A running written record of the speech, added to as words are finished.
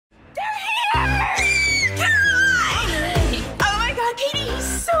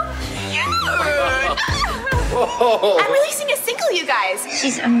I'm releasing a single, you guys.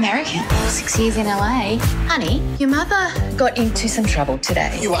 She's American. 6 years in LA. Honey, your mother got into some trouble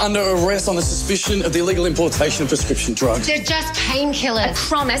today. You were under arrest on the suspicion of the illegal importation of prescription drugs. They're just painkillers. I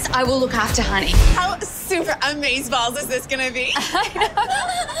promise I will look after Honey. How super amazeballs is this gonna be?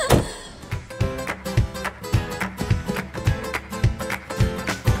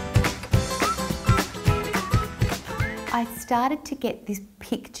 I started to get this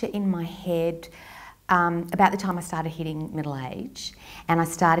picture in my head about the time I started hitting middle age, and I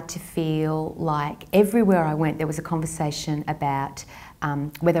started to feel like everywhere I went there was a conversation about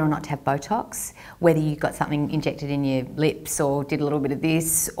whether or not to have Botox, whether you got something injected in your lips or did a little bit of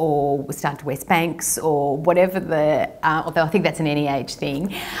this or started to wear Spanx or whatever although I think that's an any age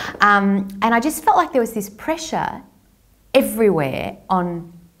thing. And I just felt like there was this pressure everywhere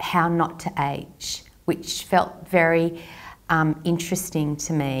on how not to age, which felt very interesting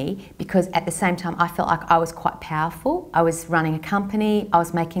to me, because at the same time I felt like I was quite powerful. I was running a company, I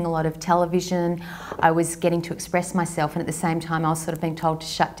was making a lot of television, I was getting to express myself, and at the same time I was sort of being told to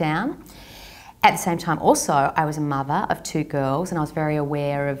shut down. At the same time also I was a mother of 2 girls, and I was very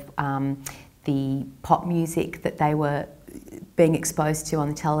aware of the pop music that they were being exposed to on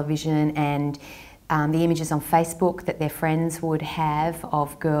the television, and the images on Facebook that their friends would have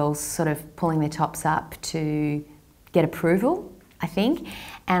of girls sort of pulling their tops up to get approval, I think.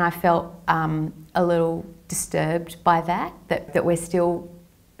 And I felt a little disturbed by that we're still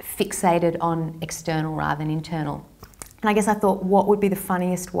fixated on external rather than internal. And I guess I thought, what would be the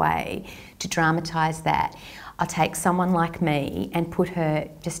funniest way to dramatise that? I'll take someone like me and put her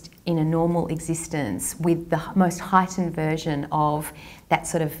just in a normal existence with the most heightened version of that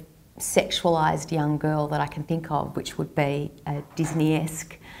sort of sexualised young girl that I can think of, which would be a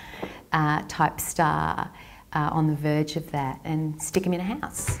Disney-esque type star on the verge of that, and stick him in a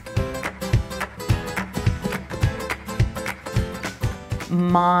house.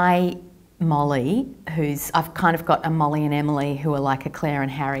 My Molly, I've kind of got a Molly and Emily who are like a Claire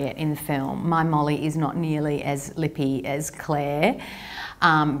and Harriet in the film. My Molly is not nearly as lippy as Claire.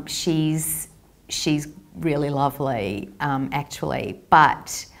 She's really lovely, actually,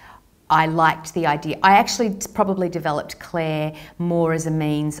 but I liked the idea. I actually probably developed Claire more as a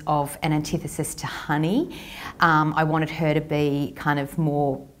means of an antithesis to Honey. I wanted her to be kind of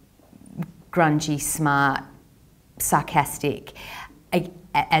more grungy, smart, sarcastic,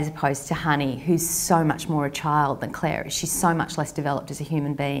 as opposed to Honey, who's so much more a child than Claire is. She's so much less developed as a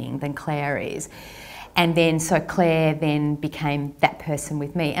human being than Claire is. And then, so Claire then became that person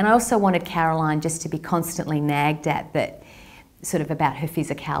with me. And I also wanted Caroline just to be constantly nagged at, that sort of about her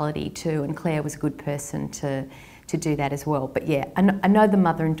physicality too, and Claire was a good person to do that as well. But yeah, I know the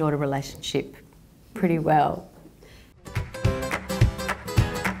mother and daughter relationship pretty well.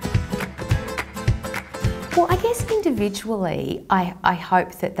 Well, I guess individually, I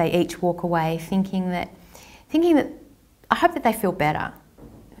hope that they each walk away thinking that I hope that they feel better.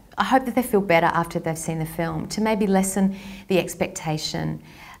 I hope that they feel better after they've seen the film, to maybe lessen the expectation,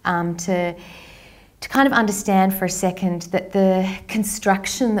 to kind of understand for a second that the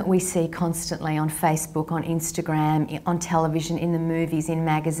construction that we see constantly on Facebook, on Instagram, on television, in the movies, in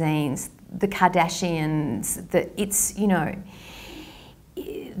magazines, the Kardashians, that it's, you know,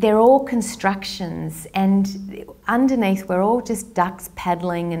 they're all constructions, and underneath we're all just ducks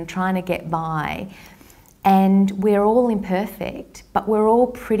paddling and trying to get by. And we're all imperfect, but we're all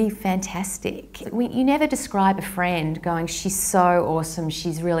pretty fantastic. You never describe a friend going, she's so awesome,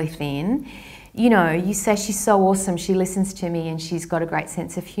 she's really thin. You know, you say she's so awesome, she listens to me and she's got a great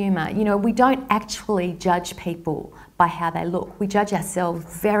sense of humour. You know, we don't actually judge people by how they look. We judge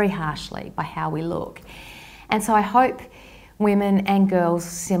ourselves very harshly by how we look. And so I hope women and girls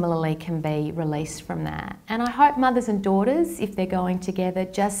similarly can be released from that. And I hope mothers and daughters, if they're going together,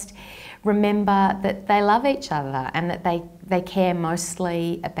 just remember that they love each other and that they care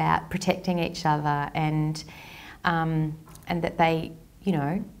mostly about protecting each other, and that they, you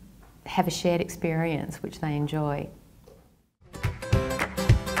know, have a shared experience which they enjoy.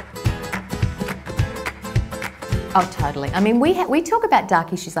 Oh, totally. I mean, we talk about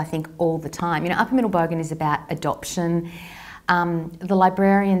dark issues, I think, all the time. You know, Upper Middle Bogan is about adoption. The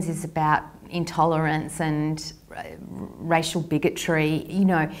Librarians is about intolerance and racial bigotry, you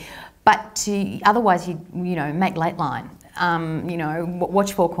know. But otherwise, you know, make Lateline. You know,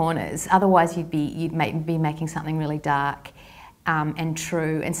 watch Four Corners. Otherwise, you'd be making something really dark and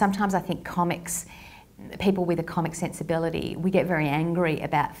true. And sometimes I think comics, people with a comic sensibility, we get very angry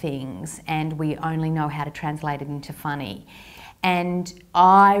about things and we only know how to translate it into funny. And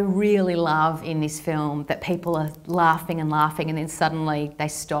I really love in this film that people are laughing and laughing, and then suddenly they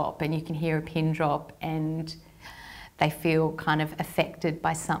stop and you can hear a pin drop, and they feel kind of affected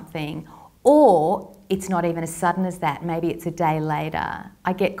by something. Or it's not even as sudden as that, maybe it's a day later.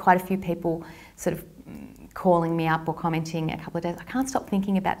 I get quite a few people sort of calling me up or commenting a couple of days, I can't stop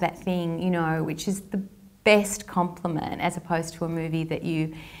thinking about that thing, you know, which is the best compliment, as opposed to a movie that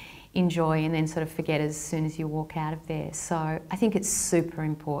you enjoy and then sort of forget as soon as you walk out of there. So I think it's super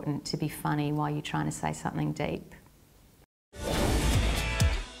important to be funny while you're trying to say something deep.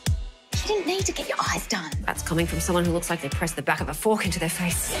 You didn't need to get your eyes done. That's coming from someone who looks like they pressed the back of a fork into their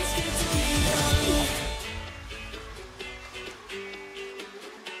face.